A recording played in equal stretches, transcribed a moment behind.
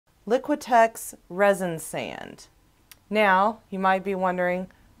Liquitex Resin Sand. Now, you might be wondering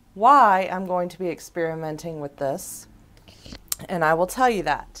why I'm going to be experimenting with this, and I will tell you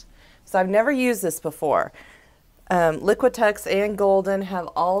that. So I've never used this before. Liquitex and Golden have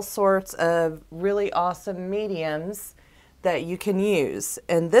all sorts of really awesome mediums that you can use,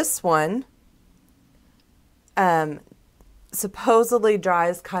 and this one supposedly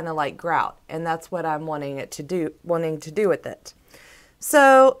dries kind of like grout, and that's what I'm wanting to do with it.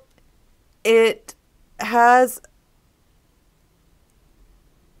 So it has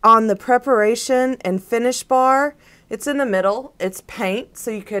on the preparation and finish bar, it's in the middle, it's paint,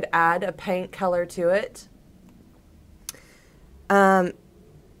 so you could add a paint color to it.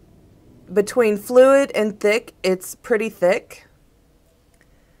 Between fluid and thick, it's pretty thick.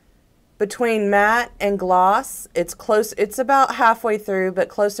 Between matte and gloss, it's about halfway through,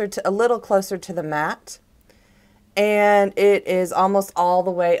 but a little closer to the matte. And it is almost all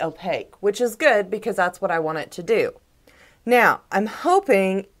the way opaque, which is good because that's what I want it to do. Now, I'm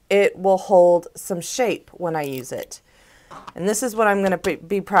hoping it will hold some shape when I use it. And this is what I'm going to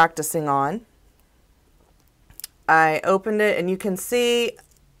be practicing on. I opened it and you can see,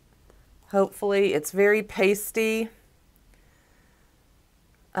 hopefully, it's very pasty.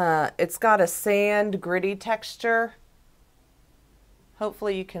 It's got a sand, gritty texture.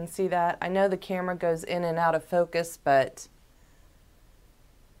 Hopefully you can see that. I know the camera goes in and out of focus, but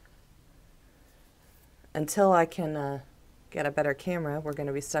until I can get a better camera, we're going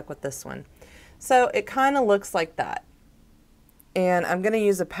to be stuck with this one. So it kind of looks like that. And I'm going to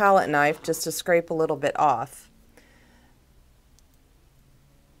use a palette knife just to scrape a little bit off.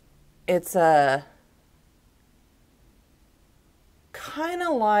 It's a kind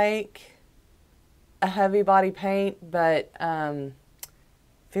of like a heavy body paint, but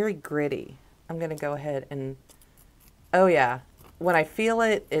very gritty. I'm going to go ahead and, oh yeah, when I feel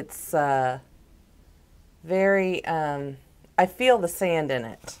it, it's very, I feel the sand in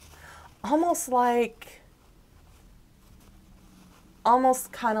it. Almost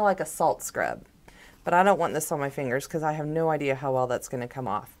kind of like a salt scrub. But I don't want this on my fingers because I have no idea how well that's going to come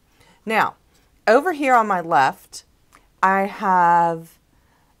off. Now, over here on my left, I have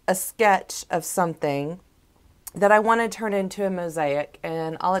a sketch of something that I want to turn into a mosaic,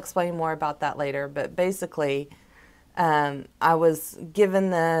 and I'll explain more about that later. But basically, I was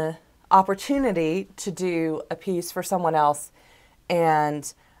given the opportunity to do a piece for someone else,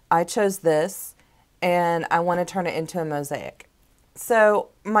 and I chose this, and I want to turn it into a mosaic. So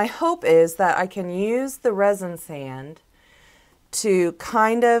my hope is that I can use the resin sand to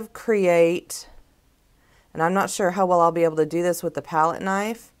kind of create, and I'm not sure how well I'll be able to do this with the palette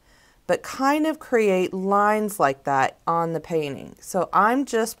knife, but kind of create lines like that on the painting. So I'm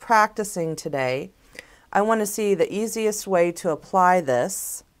just practicing today. I want to see the easiest way to apply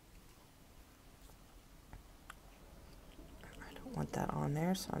this. I don't want that on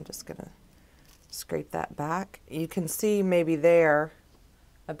there, so I'm just going to scrape that back. You can see maybe there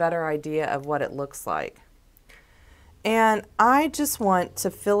a better idea of what it looks like. And I just want to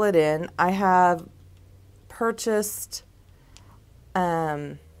fill it in. I have purchased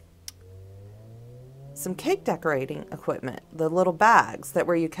some cake decorating equipment, the little bags that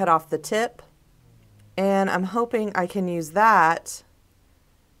where you cut off the tip, and I'm hoping I can use that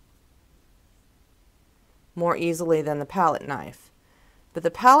more easily than the palette knife. But the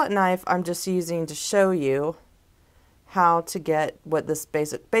palette knife I'm just using to show you how to get what this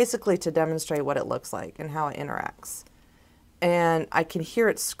basically to demonstrate what it looks like and how it interacts. And I can hear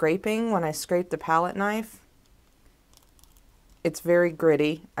it scraping when I scrape the palette knife. It's very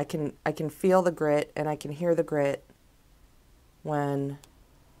gritty. I can feel the grit, and I can hear the grit when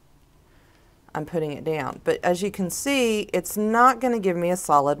I'm putting it down. But as you can see, it's not going to give me a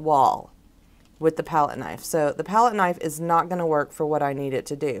solid wall with the palette knife. So the palette knife is not going to work for what I need it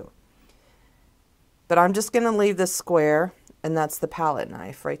to do. But I'm just going to leave this square, and that's the palette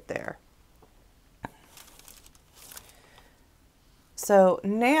knife right there. So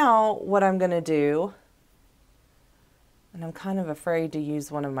now what I'm going to do, and I'm kind of afraid to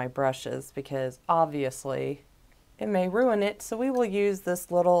use one of my brushes because obviously it may ruin it, so we will use this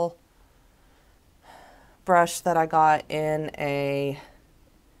little brush that I got in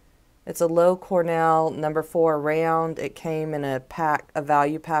it's a low Cornell number 4 round. It came in a pack, a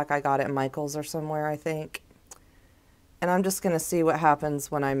value pack. I got it at Michael's or somewhere, I think. And I'm just going to see what happens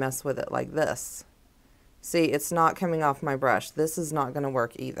when I mess with it like this. See, it's not coming off my brush. This is not going to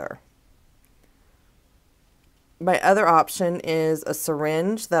work either. My other option is a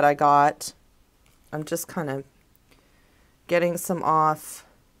syringe that I got. I'm just kind of getting some off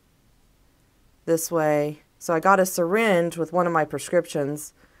this way. So I got a syringe with one of my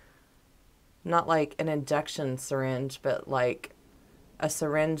prescriptions not like an injection syringe, but like a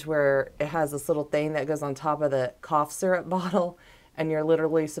syringe where it has this little thing that goes on top of the cough syrup bottle, and you're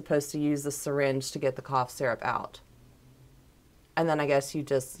literally supposed to use the syringe to get the cough syrup out. And then I guess you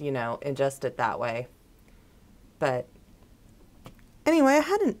just, you know, ingest it that way. But anyway, I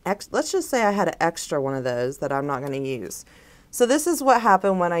had let's just say I had an extra one of those that I'm not going to use. So this is what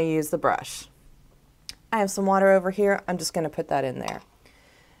happened when I use the brush. I have some water over here. I'm just going to put that in there.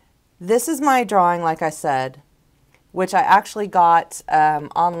 This is my drawing, like I said, which I actually got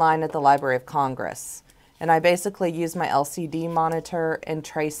online at the Library of Congress. And I basically used my LCD monitor and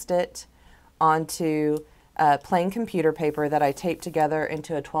traced it onto plain computer paper that I taped together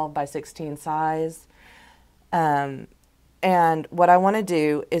into a 12 by 16 size. And what I want to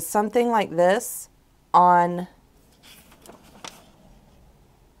do is something like this on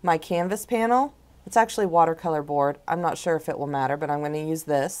my canvas panel. It's actually watercolor board. I'm not sure if it will matter, but I'm going to use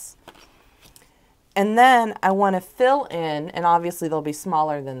this. And then I want to fill in, and obviously they'll be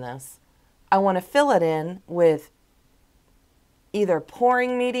smaller than this, I want to fill it in with either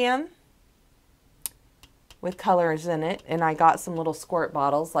pouring medium with colors in it, and I got some little squirt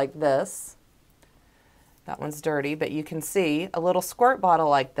bottles like this. That one's dirty, but you can see a little squirt bottle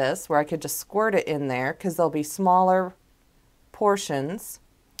like this where I could just squirt it in there because there'll be smaller portions.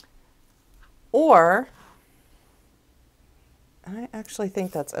 Or, I actually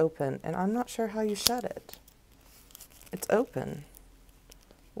think that's open, and I'm not sure how you shut it. It's open.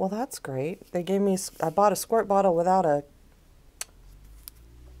 Well, that's great. They gave me, I bought a squirt bottle without a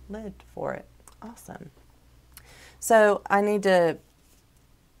lid for it. Awesome. So I need to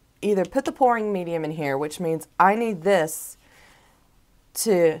either put the pouring medium in here, which means I need this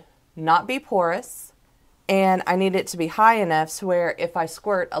to not be porous, and I need it to be high enough so where if I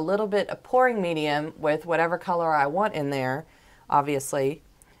squirt a little bit of pouring medium with whatever color I want in there, obviously,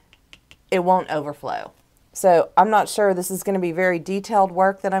 it won't overflow. So I'm not sure this is going to be very detailed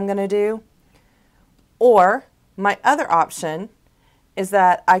work that I'm going to do. Or my other option is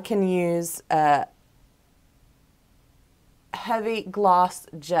that I can use heavy gloss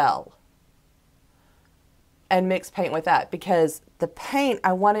gel and mix paint with that, because the paint,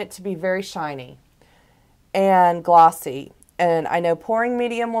 I want it to be very shiny and glossy, and I know pouring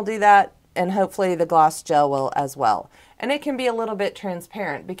medium will do that, and hopefully the gloss gel will as well. And it can be a little bit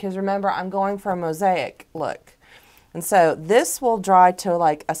transparent because remember, I'm going for a mosaic look, and so this will dry to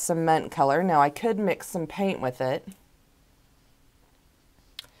like a cement color. Now I could mix some paint with it.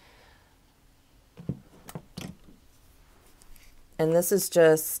 And this is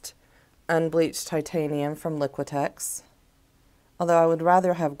just unbleached titanium from Liquitex. Although I would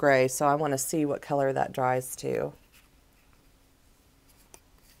rather have gray, so I want to see what color that dries to.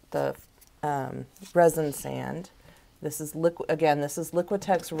 The resin sand. This is again, this is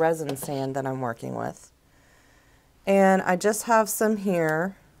Liquitex Resin Sand that I'm working with. And I just have some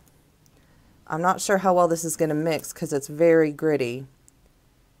here. I'm not sure how well this is going to mix because it's very gritty.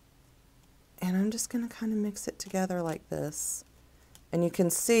 And I'm just going to kind of mix it together like this. And you can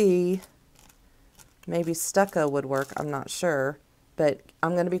see, maybe stucco would work, I'm not sure, but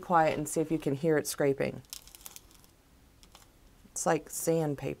I'm going to be quiet and see if you can hear it scraping. It's like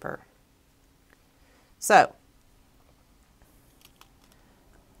sandpaper. So,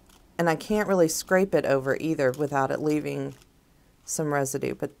 and I can't really scrape it over either without it leaving some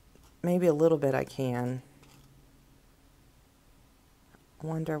residue, but maybe a little bit I can. I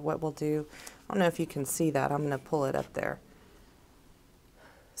wonder what we'll do. I don't know if you can see that. I'm going to pull it up there.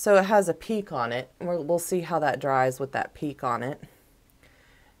 So it has a peak on it. We'll see how that dries with that peak on it.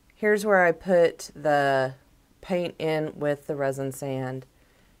 Here's where I put the paint in with the resin sand.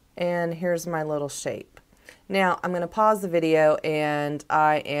 And here's my little shape. Now I'm going to pause the video and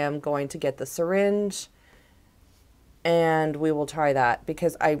I am going to get the syringe and we will try that,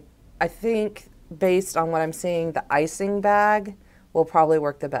 because I think based on what I'm seeing, the icing bag will probably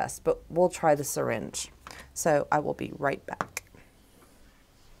work the best, but we'll try the syringe. So I will be right back.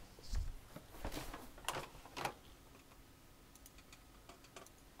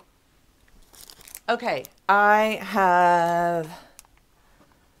 Okay, I have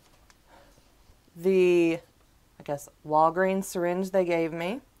the, I guess, Walgreens syringe they gave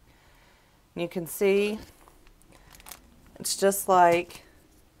me. You can see it's just like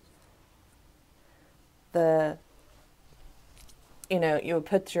the, you know, you would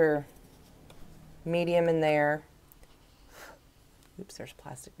put your medium in there. Oops, there's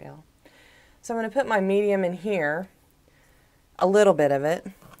plastic nail. So I'm going to put my medium in here, a little bit of it,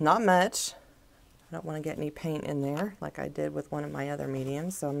 not much. I don't want to get any paint in there like I did with one of my other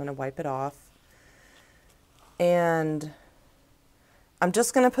mediums, so I'm going to wipe it off. And I'm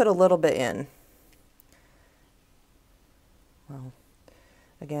just going to put a little bit in. Well,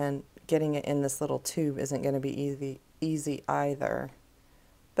 again, getting it in this little tube isn't going to be easy either.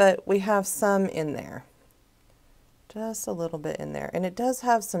 But we have some in there. Just a little bit in there. And it does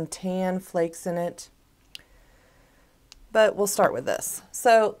have some tan flakes in it. But we'll start with this.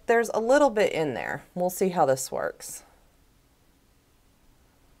 So there's a little bit in there. We'll see how this works.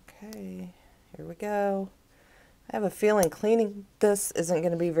 Okay, here we go. I have a feeling cleaning this isn't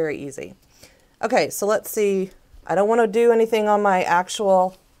going to be very easy. Okay, so let's see. I don't want to do anything on my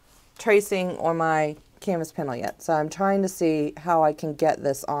actual tracing or my canvas panel yet. So I'm trying to see how I can get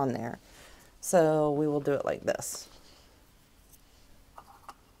this on there. So we will do it like this.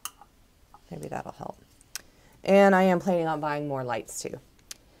 Maybe that'll help. And I am planning on buying more lights too.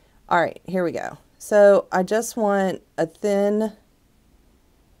 All right, here we go. So I just want a thin,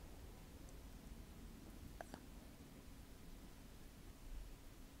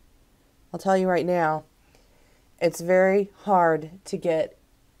 I'll tell you right now, it's very hard to get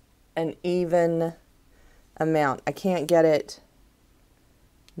an even amount. I can't get it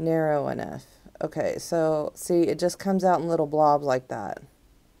narrow enough. Okay, so see, it just comes out in little blobs like that.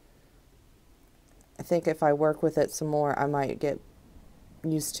 I think if I work with it some more, I might get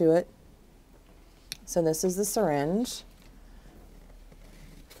used to it. So this is the syringe.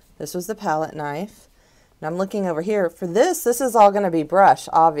 This was the palette knife. And I'm looking over here. For this is all going to be brush,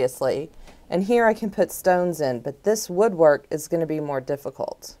 obviously. And here I can put stones in, but this woodwork is going to be more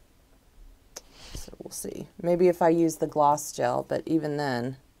difficult. So we'll see. Maybe if I use the gloss gel, but even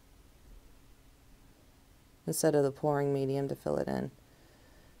then, instead of the pouring medium to fill it in.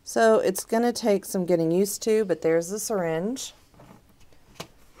 So it's going to take some getting used to, but there's the syringe.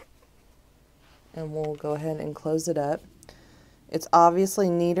 And we'll go ahead and close it up. It's obviously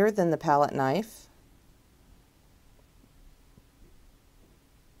neater than the palette knife.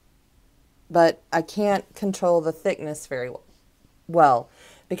 But I can't control the thickness very well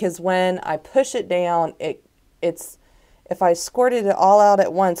because when I push it down, it's if I squirted it all out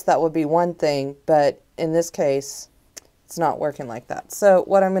at once, that would be one thing, but in this case, it's not working like that. So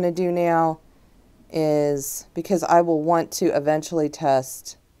what I'm going to do now is, because I will want to eventually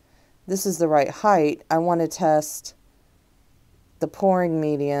test, this is the right height, I want to test the pouring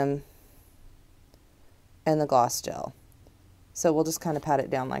medium and the gloss gel. So we'll just kind of pat it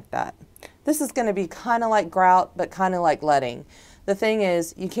down like that. This is going to be kind of like grout, but kind of like leading. The thing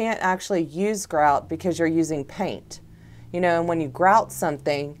is, you can't actually use grout because you're using paint. You know, and when you grout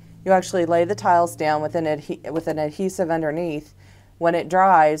something, you actually lay the tiles down with an adhesive underneath. When it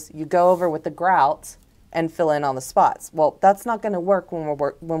dries, you go over with the grout and fill in on the spots. Well, that's not going to work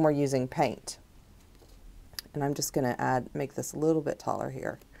when we're using paint. And I'm just going to make this a little bit taller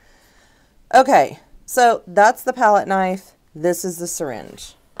here. Okay, so that's the palette knife. This is the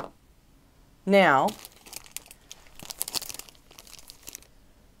syringe. Now,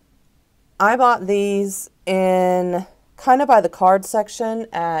 I bought these in kind of by the card section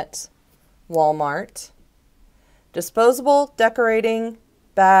at Walmart. Disposable decorating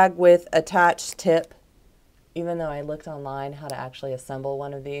bag with attached tip. Even though I looked online how to actually assemble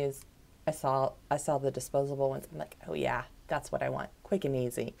one of these, I saw the disposable ones. I'm like, oh yeah, that's what I want. Quick and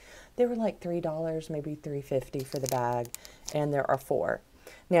easy. They were like $3, maybe $3.50 for the bag, and there are 4.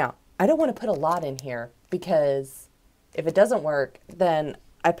 Now, I don't want to put a lot in here because if it doesn't work, then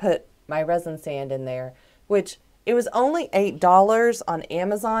I put my resin sand in there, which it was only $8 on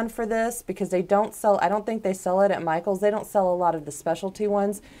Amazon for this because they don't sell, I don't think they sell it at Michael's. They don't sell a lot of the specialty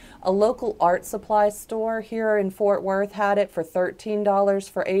ones. A local art supply store here in Fort Worth had it for $13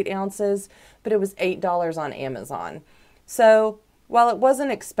 for 8 ounces, but it was $8 on Amazon. So while it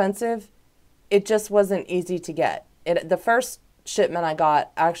wasn't expensive, it just wasn't easy to get. The first shipment I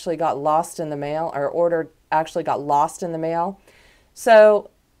got actually got lost in the mail, or ordered actually got lost in the mail.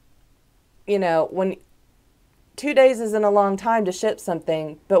 So, you know, when 2 days isn't a long time to ship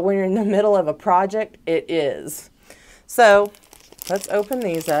something, but when you're in the middle of a project, it is. So let's open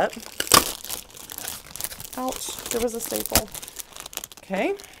these up. Ouch, there was a staple.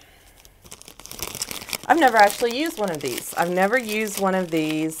 Okay. I've never actually used one of these. I've never used one of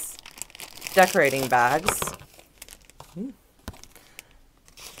these decorating bags.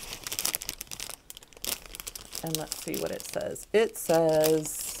 And let's see what it says. It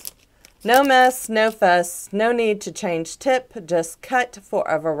says, no mess, no fuss, no need to change tip, just cut for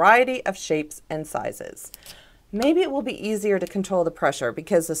a variety of shapes and sizes. Maybe it will be easier to control the pressure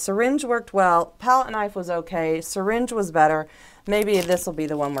because the syringe worked well, palette knife was okay, syringe was better. Maybe this will be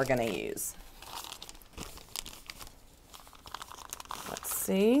the one we're going to use. Let's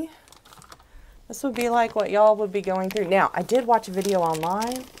see. This would be like what y'all would be going through. Now, I did watch a video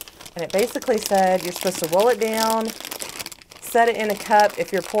online, and it basically said you're supposed to roll it down, set it in a cup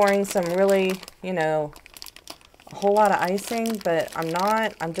if you're pouring some really, you know, a whole lot of icing, but I'm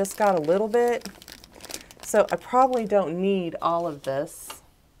not. I'm just got a little bit. So I probably don't need all of this.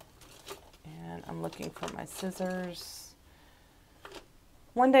 And I'm looking for my scissors.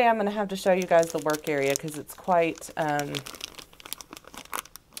 One day I'm going to have to show you guys the work area because it's quite...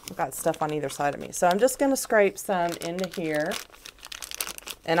 I've got stuff on either side of me. So I'm just going to scrape some into here.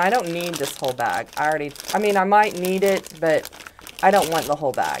 And I don't need this whole bag. I mean, I might need it, but I don't want the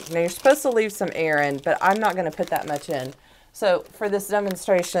whole bag. Now, you're supposed to leave some air in, but I'm not going to put that much in. So for this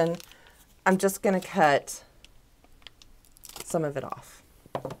demonstration, I'm just going to cut some of it off.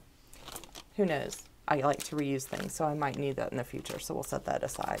 Who knows? I like to reuse things, so I might need that in the future. So we'll set that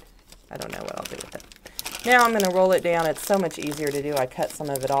aside. I don't know what I'll do with it. Now I'm going to roll it down. It's so much easier to do. I cut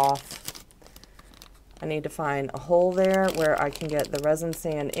some of it off. I need to find a hole there where I can get the resin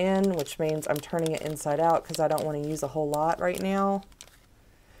sand in, which means I'm turning it inside out because I don't want to use a whole lot right now.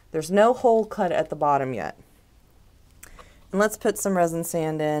 There's no hole cut at the bottom yet. And let's put some resin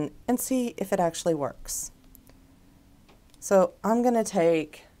sand in and see if it actually works. So I'm going to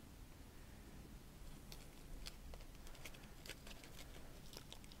take...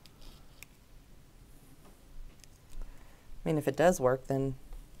 I mean, if it does work, then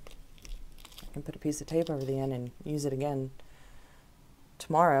I can put a piece of tape over the end and use it again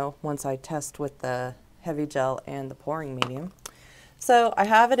tomorrow once I test with the heavy gel and the pouring medium. So I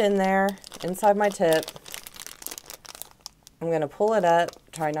have it in there inside my tip. I'm going to pull it up,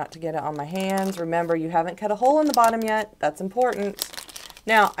 try not to get it on my hands. Remember, you haven't cut a hole in the bottom yet. That's important.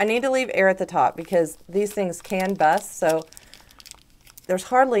 Now, I need to leave air at the top because these things can bust, so there's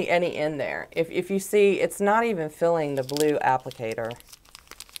hardly any in there. If you see, it's not even filling the blue applicator.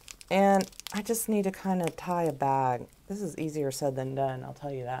 And I just need to kind of tie a bag. This is easier said than done, I'll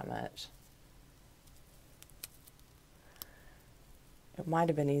tell you that much. It might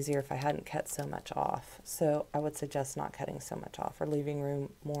have been easier if I hadn't cut so much off. So I would suggest not cutting so much off or leaving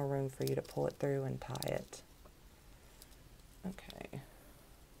more room for you to pull it through and tie it. Okay.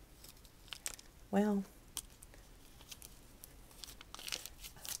 Well,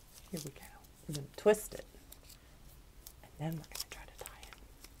 here we go. I'm going to twist it, and then we're going to try to tie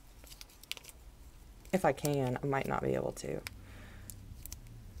it. If I can, I might not be able to.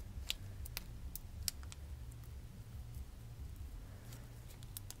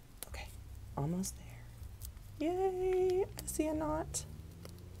 Okay, almost there. Yay! I see a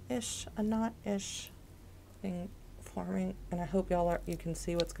knot-ish thing forming, and I hope you can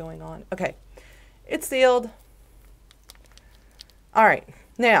see what's going on. Okay, it's sealed. All right,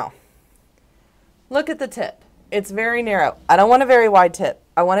 now, look at the tip. It's very narrow. I don't want a very wide tip.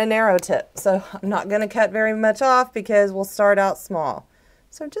 I want a narrow tip. So I'm not going to cut very much off because we'll start out small.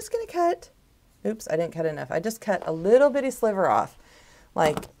 So I'm just going to cut, oops, I didn't cut enough. I just cut a little bitty sliver off.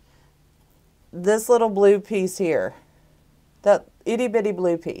 Like this little blue piece here. That itty bitty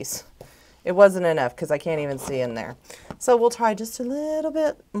blue piece. It wasn't enough because I can't even see in there. So we'll try just a little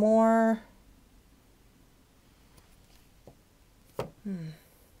bit more.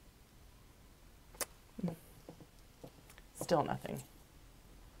 Still nothing.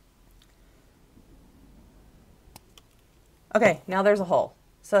 Okay, now there's a hole.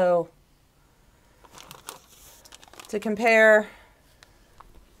 So to compare,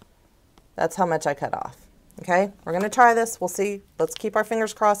 that's how much I cut off. Okay, we're going to try this. We'll see. Let's keep our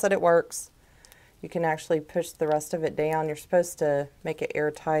fingers crossed that it works. You can actually push the rest of it down. You're supposed to make it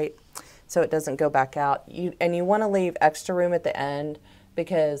airtight so it doesn't go back out. You want to leave extra room at the end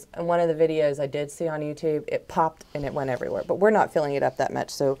because in one of the videos I did see on YouTube, it popped and it went everywhere. But we're not filling it up that much,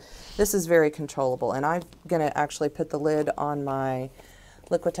 so this is very controllable. And I'm going to actually put the lid on my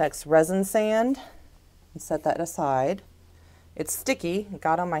Liquitex Resin Sand and set that aside. It's sticky. It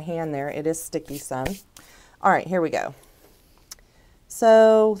got on my hand there. It is sticky some. All right, here we go.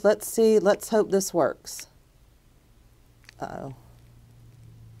 So let's see. Let's hope this works. Uh-oh.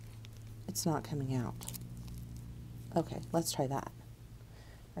 It's not coming out. Okay, let's try that.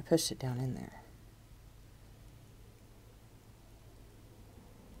 I pushed it down in there.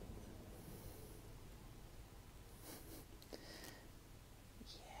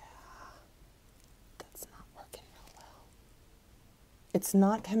 Yeah, that's not working real well. It's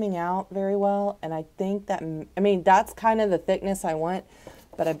not coming out very well, and I think that, I mean, that's kind of the thickness I want,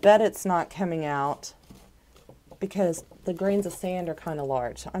 but I bet it's not coming out because the grains of sand are kind of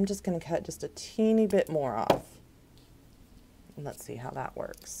large. So I'm just going to cut just a teeny bit more off. Let's see how that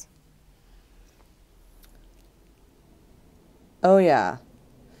works. Oh yeah.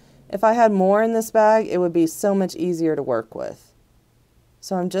 If I had more in this bag, it would be so much easier to work with.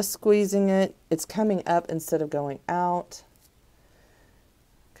 So I'm just squeezing it. It's coming up instead of going out.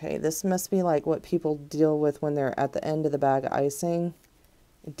 Okay, this must be like what people deal with when they're at the end of the bag of icing.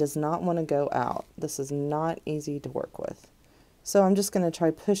 It does not want to go out. This is not easy to work with. So I'm just going to try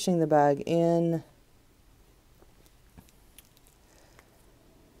pushing the bag in.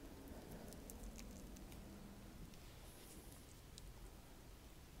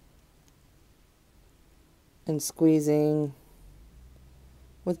 And squeezing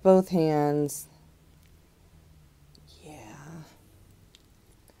with both hands. Yeah.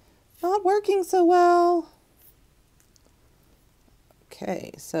 Not working so well.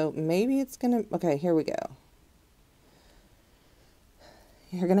 Okay, so maybe it's gonna, okay, here we go.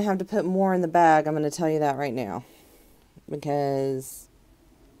 You're gonna have to put more in the bag, I'm gonna tell you that right now. Because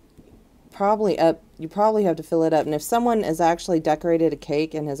you probably have to fill it up. And if someone has actually decorated a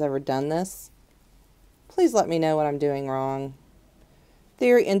cake and has ever done this, please let me know what I'm doing wrong.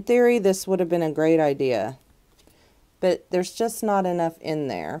 In theory, this would have been a great idea. But there's just not enough in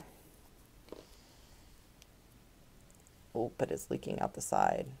there. Oh, but it's leaking out the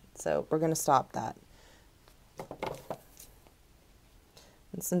side. So we're going to stop that.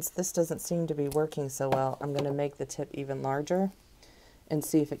 And since this doesn't seem to be working so well, I'm going to make the tip even larger and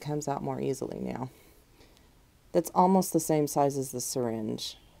see if it comes out more easily now. That's almost the same size as the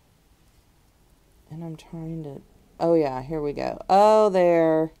syringe. And I'm trying to, oh yeah, here we go. Oh,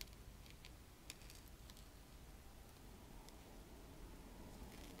 there.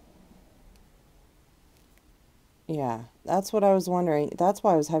 Yeah, that's what I was wondering. That's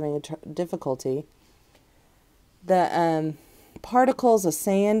why I was having a difficulty. The particles of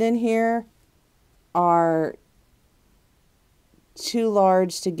sand in here are too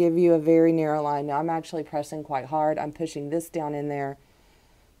large to give you a very narrow line. Now I'm actually pressing quite hard. I'm pushing this down in there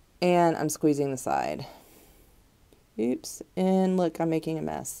and I'm squeezing the side. Oops, and look, I'm making a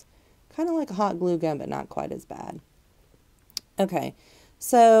mess. Kind of like a hot glue gun, but not quite as bad. Okay.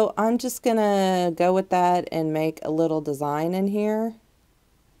 So I'm just going to go with that and make a little design in here.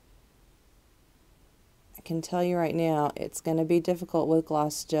 I can tell you right now, it's going to be difficult with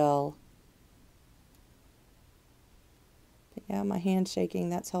gloss gel. But yeah, my hand's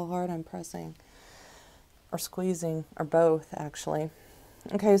shaking. That's how hard I'm pressing. Or squeezing, or both, actually.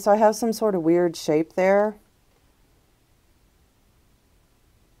 Okay, so I have some sort of weird shape there.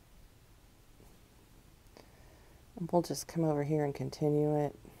 We'll just come over here and continue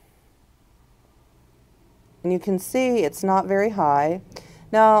it. And you can see it's not very high.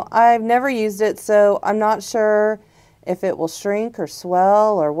 Now, I've never used it, so I'm not sure if it will shrink or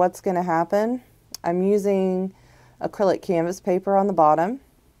swell or what's going to happen. I'm using acrylic canvas paper on the bottom.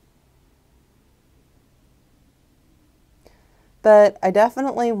 But I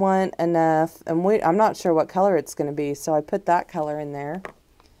definitely want enough, and I'm not sure what color it's going to be, so I put that color in there.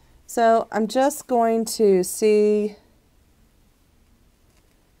 So I'm just going to see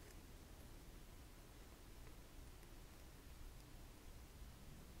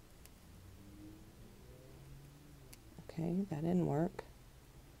okay, that didn't work.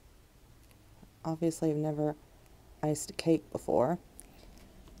 Obviously I've never iced a cake before.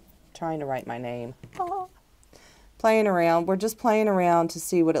 Trying to write my name. Playing around. We're just playing around to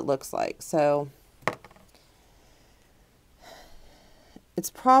see what it looks like. So it's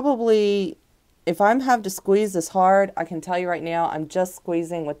probably, if I'm having to squeeze this hard, I can tell you right now, I'm just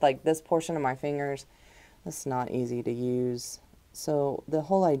squeezing with like this portion of my fingers. That's not easy to use. So the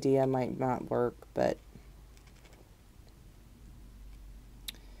whole idea might not work, but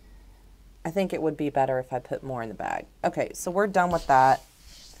I think it would be better if I put more in the bag. Okay, so we're done with that.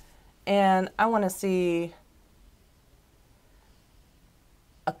 And I want to see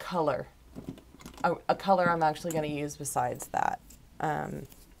a color. A color I'm actually going to use besides that.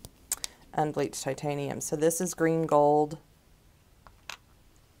 Unbleached titanium. So this is green gold.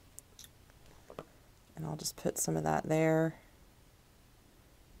 And I'll just put some of that there.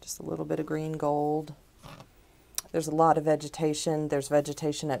 Just a little bit of green gold. There's a lot of vegetation. There's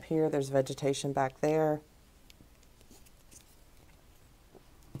vegetation up here. There's vegetation back there.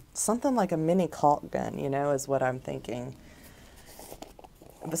 Something like a mini caulk gun, you know, is what I'm thinking.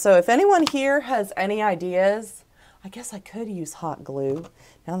 So if anyone here has any ideas, I guess I could use hot glue.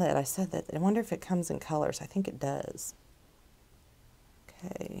 Now that I said that, I wonder if it comes in colors. I think it does.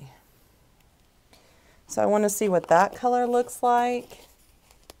 Okay. So I want to see what that color looks like.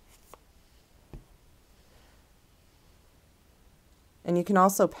 And you can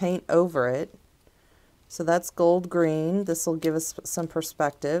also paint over it. So that's gold green. This will give us some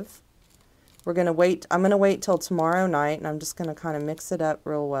perspective. we're going to wait. I'm going to wait till tomorrow night, and I'm just going to kind of mix it up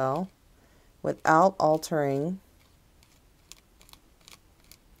real well without altering.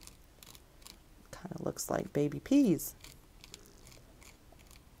 Kind of looks like baby peas.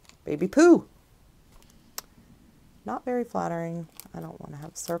 Baby poo. Not very flattering. I don't want to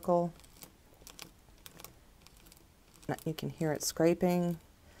have a circle. You can hear it scraping.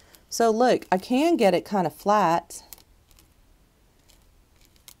 So look, I can get it kind of flat.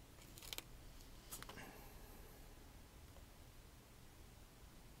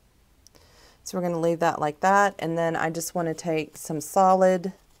 So we're going to leave that like that, and then I just want to take some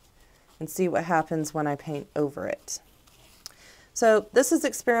solid and see what happens when I paint over it. So this is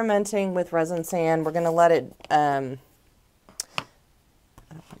experimenting with resin sand. We're going to let it, I don't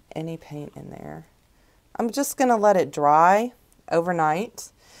want any paint in there. I'm just going to let it dry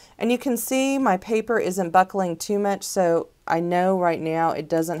overnight. And you can see my paper isn't buckling too much, so I know right now it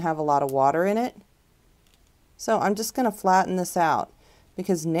doesn't have a lot of water in it. So I'm just going to flatten this out,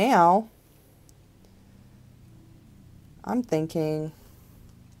 because now I'm thinking,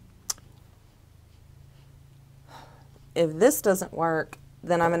 if this doesn't work,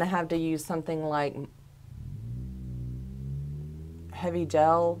 then I'm going to have to use something like heavy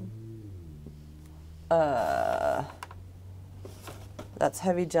gel. That's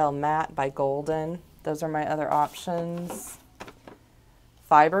Heavy Gel Matte by Golden. Those are my other options.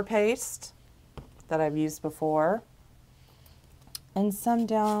 Fiber paste that I've used before. And some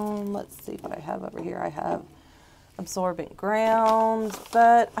down, let's see what I have over here. I have absorbent ground,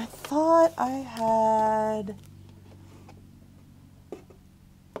 but I thought I had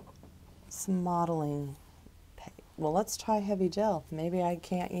some modeling. Well, let's try heavy gel. Maybe I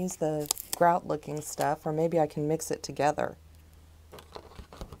can't use the grout looking stuff, or maybe I can mix it together.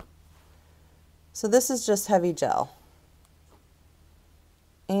 So this is just heavy gel.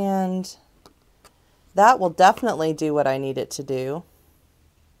 And that will definitely do what I need it to do.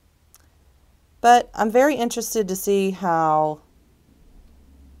 But I'm very interested to see how,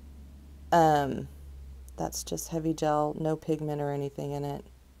 that's just heavy gel, no pigment or anything in it.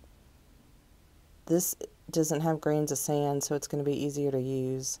 This doesn't have grains of sand, so it's going to be easier to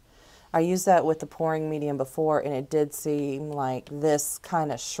use. I used that with the pouring medium before, and it did seem like this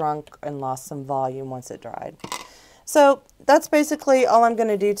kind of shrunk and lost some volume once it dried. So that's basically all I'm going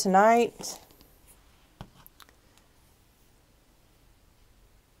to do tonight.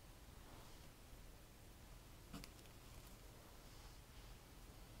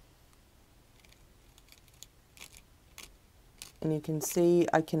 And you can see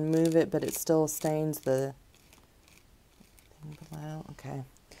I can move it, but it still stains the thing below. Okay.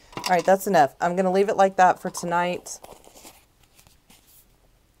 All right, that's enough. I'm going to leave it like that for tonight.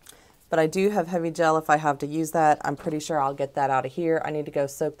 But I do have heavy gel if I have to use that. I'm pretty sure I'll get that out of here. I need to go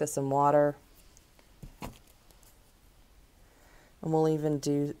soak this in water. And we'll even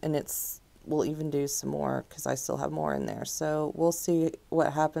do some more because I still have more in there. So we'll see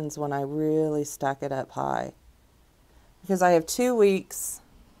what happens when I really stack it up high. Because I have 2 weeks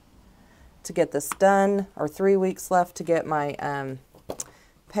to get this done, or 3 weeks left to get my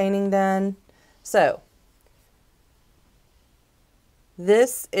painting done. So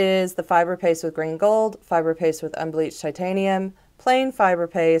this is the fiber paste with green gold, fiber paste with unbleached titanium, plain fiber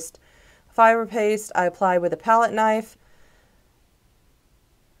paste. Fiber paste I apply with a palette knife.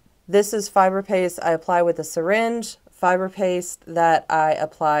 This is fiber paste I apply with a syringe. Fiber paste that I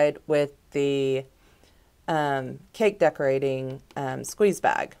applied with the cake decorating squeeze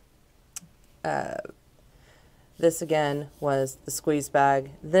bag. This again was the squeeze bag.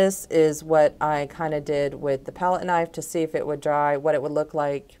 This is what I kind of did with the palette knife to see if it would dry, what it would look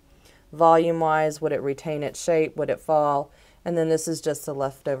like volume wise, would it retain its shape, would it fall, and then this is just the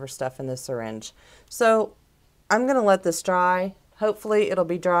leftover stuff in the syringe. So I'm going to let this dry. Hopefully it'll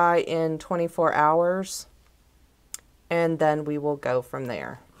be dry in 24 hours, and then we will go from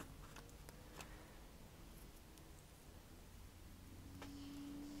there.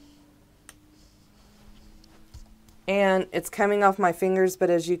 And it's coming off my fingers, but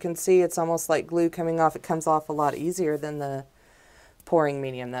as you can see, it's almost like glue coming off. It comes off a lot easier than the pouring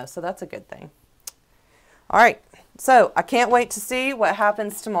medium though, so that's a good thing. All right, so I can't wait to see what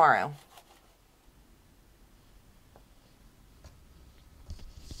happens tomorrow.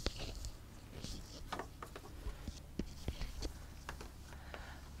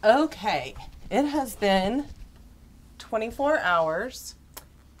 Okay, it has been 24 hours,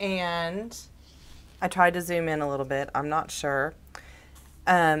 and I tried to zoom in a little bit. I'm not sure.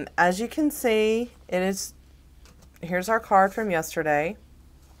 As you can see, here's our card from yesterday.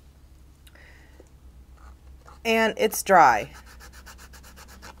 And it's dry.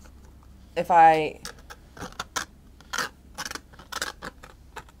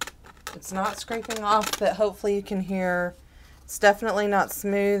 it's not scraping off, but hopefully you can hear. It's definitely not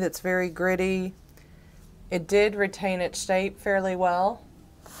smooth. It's very gritty. It did retain its shape fairly well.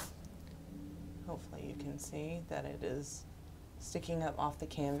 Hopefully you can see that it is sticking up off the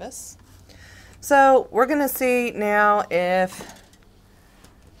canvas. So we're going to see now if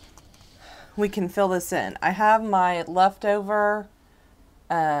we can fill this in. I have my leftover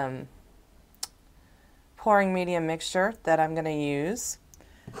pouring medium mixture that I'm going to use,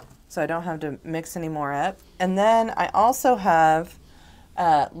 so I don't have to mix any more up. And then I also have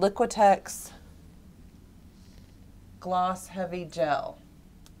Liquitex Gloss Heavy Gel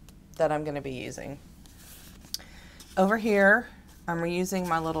that I'm going to be using. Over here, I'm reusing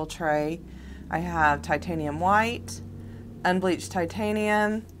my little tray. I have titanium white, unbleached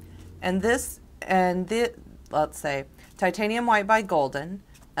titanium, and this, let's say, titanium white by Golden,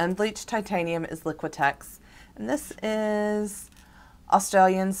 unbleached titanium is Liquitex, and this is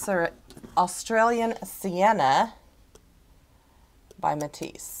Australian Sienna by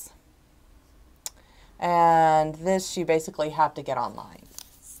Matisse. And this you basically have to get online,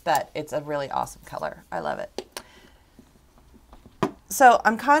 but it's a really awesome color. I love it. So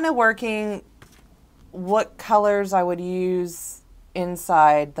I'm kind of working what colors I would use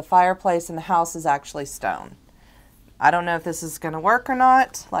inside. The fireplace in the house is actually stone. I don't know if this is going to work or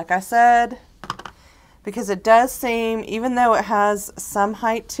not, like I said, because it does seem, even though it has some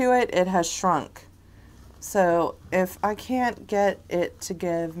height to it, it has shrunk. So if I can't get it to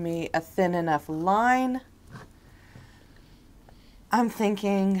give me a thin enough line, I'm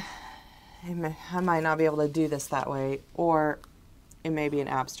thinking I might not be able to do this that way, or it may be an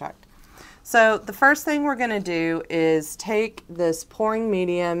abstract. So the first thing we're going to do is take this pouring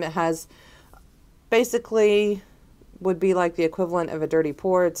medium. It has basically would be like the equivalent of a dirty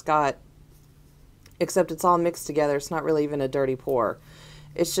pour. It's got, except it's all mixed together. It's not really even a dirty pour.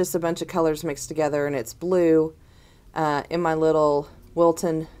 It's just a bunch of colors mixed together, and it's blue in my little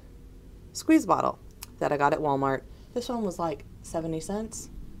Wilton squeeze bottle that I got at Walmart. This one was like 70 cents,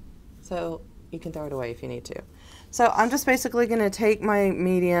 so you can throw it away if you need to. So I'm just basically going to take my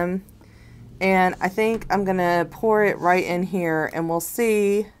medium, and I think I'm going to pour it right in here, and we'll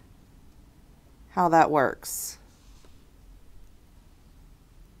see how that works.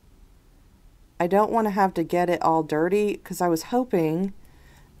 I don't want to have to get it all dirty, because I was hoping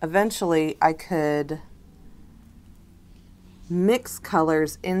eventually I could mix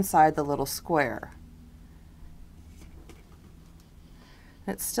colors inside the little square.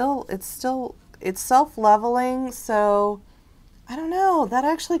 It's self-leveling, so I don't know. That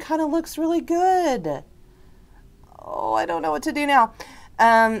actually kind of looks really good. Oh, I don't know what to do now.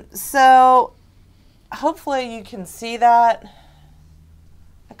 So hopefully you can see that.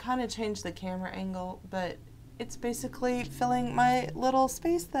 I kind of changed the camera angle, but it's basically filling my little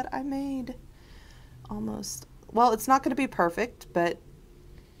space that I made almost. Well, it's not going to be perfect, but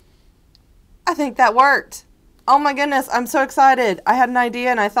I think that worked. Oh my goodness, I'm so excited. I had an idea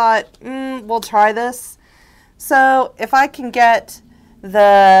and I thought, we'll try this. So if I can get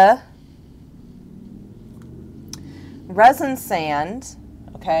the resin sand,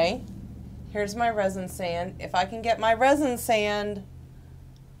 okay, here's my resin sand. If I can get my resin sand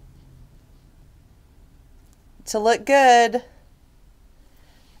to look good,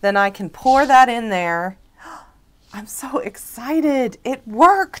 then I can pour that in there. I'm so excited. It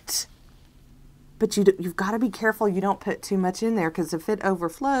worked. But you've got to be careful you don't put too much in there, because if it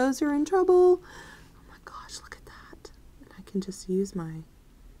overflows, you're in trouble. Oh my gosh, look at that. And I can just use my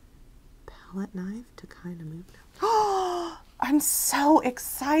palette knife to kind of move it. Oh, I'm so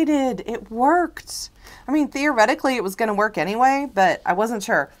excited. It worked. I mean, theoretically, it was going to work anyway, but I wasn't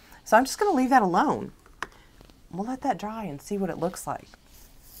sure. So I'm just going to leave that alone. We'll let that dry and see what it looks like.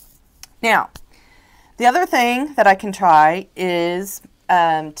 Now, the other thing that I can try is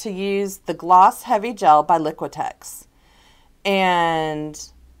to use the Gloss Heavy Gel by Liquitex. And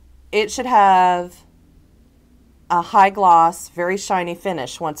it should have a high gloss, very shiny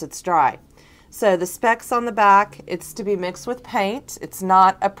finish once it's dry. So the specs on the back, it's to be mixed with paint. It's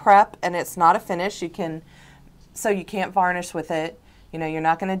not a prep and it's not a finish. You can't varnish with it. You know, you're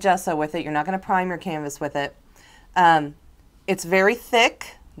not going to gesso with it. You're not going to prime your canvas with it. It's very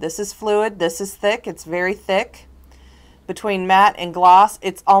thick. This is fluid. This is thick. It's very thick. Between matte and gloss,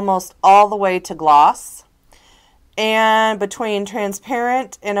 it's almost all the way to gloss. And between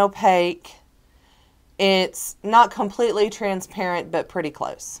transparent and opaque, it's not completely transparent, but pretty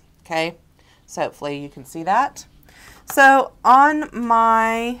close. Okay, so hopefully you can see that. So on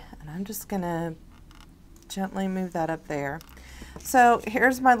my, and I'm just gonna gently move that up there. So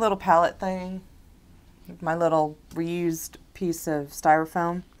here's my little palette thing, my little reused piece of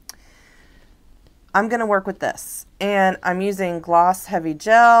styrofoam. I'm going to work with this, and I'm using gloss heavy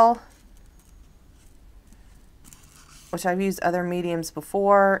gel, which I've used other mediums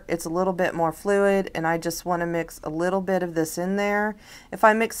before. It's a little bit more fluid, and I just want to mix a little bit of this in there. If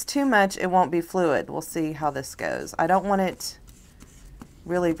I mix too much, it won't be fluid. We'll see how this goes. I don't want it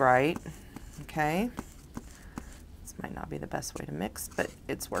really bright. Okay. This might not be the best way to mix, but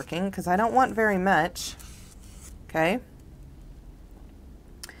it's working because I don't want very much. Okay.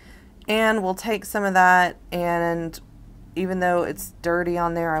 And we'll take some of that, and even though it's dirty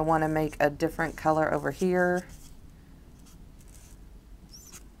on there, I want to make a different color over here.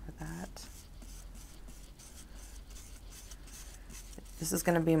 This is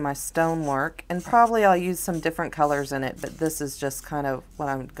going to be my stonework, and probably I'll use some different colors in it, but this is just kind of what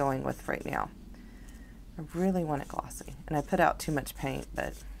I'm going with right now. I really want it glossy, and I put out too much paint,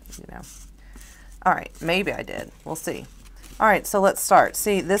 but you know. All right, maybe I did. We'll see. All right, so let's start.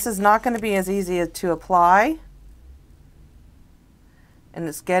 See, this is not going to be as easy to apply, and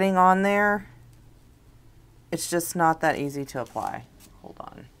it's getting on there. It's just not that easy to apply. Hold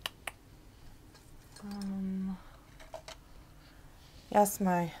on. Yes,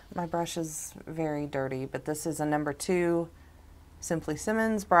 my brush is very dirty, but this is a number 2 Simply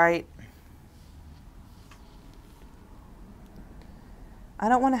Simmons Bright. I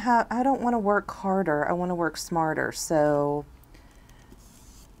don't want to work harder. I want to work smarter. So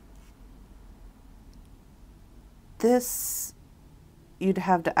this you'd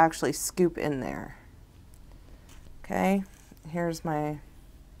have to actually scoop in there. Okay, here's my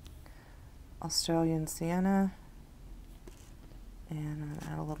Australian sienna. And I'm going to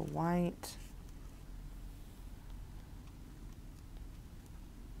add a little white.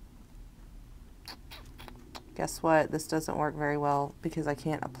 Guess what? This doesn't work very well because I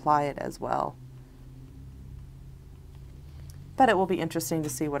can't apply it as well. But it will be interesting to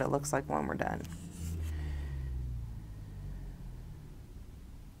see what it looks like when we're done.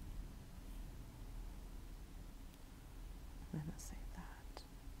 I'm going to save that.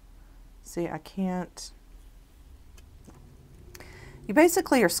 See, I can't. You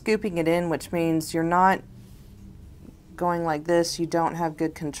basically are scooping it in, which means you're not going like this. You don't have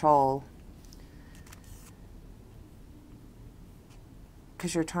good control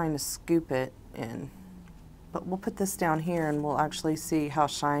because you're trying to scoop it in. But we'll put this down here and we'll actually see how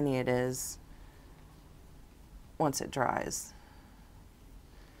shiny it is once it dries.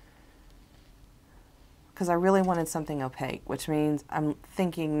 Because I really wanted something opaque, which means I'm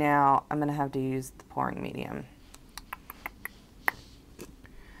thinking now I'm going to have to use the pouring medium.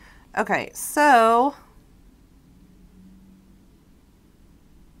 Okay, so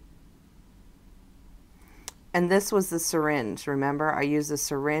and this was the syringe. Remember, I used a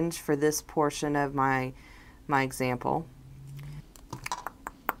syringe for this portion of my example.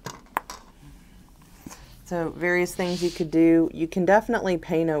 So various things you could do. You can definitely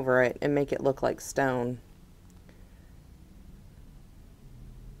paint over it and make it look like stone.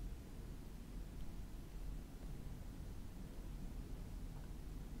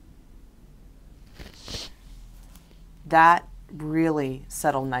 That really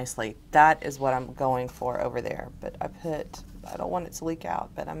settled nicely. That is what I'm going for over there. But I don't want it to leak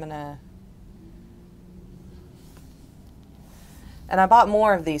out, but I'm gonna, and I bought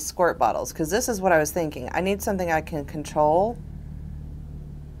more of these squirt bottles because this is what I was thinking. I need something I can control.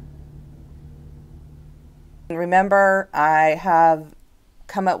 And remember, I have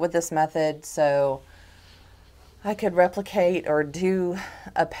come up with this method so I could replicate or do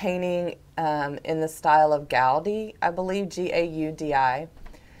a painting in the style of Gaudi, I believe, G-A-U-D-I,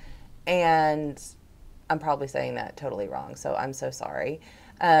 and I'm probably saying that totally wrong, so I'm so sorry.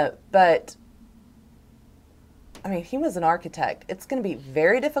 But, I mean, he was an architect. It's going to be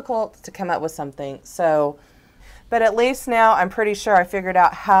very difficult to come up with something, so, but at least now I'm pretty sure I figured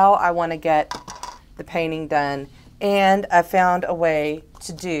out how I want to get the painting done, and I found a way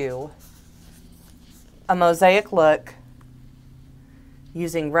to do a mosaic look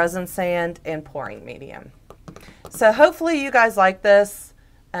using resin sand and pouring medium. So hopefully you guys like this.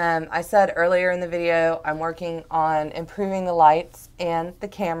 I said earlier in the video, I'm working on improving the lights and the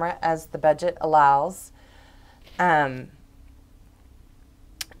camera as the budget allows.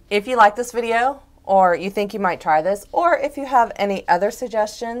 If you like this video, or you think you might try this, or if you have any other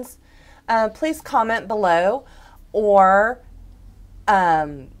suggestions, please comment below, or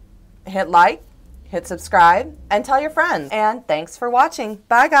hit like, hit subscribe, and tell your friends. And thanks for watching.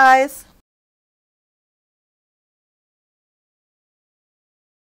 Bye, guys.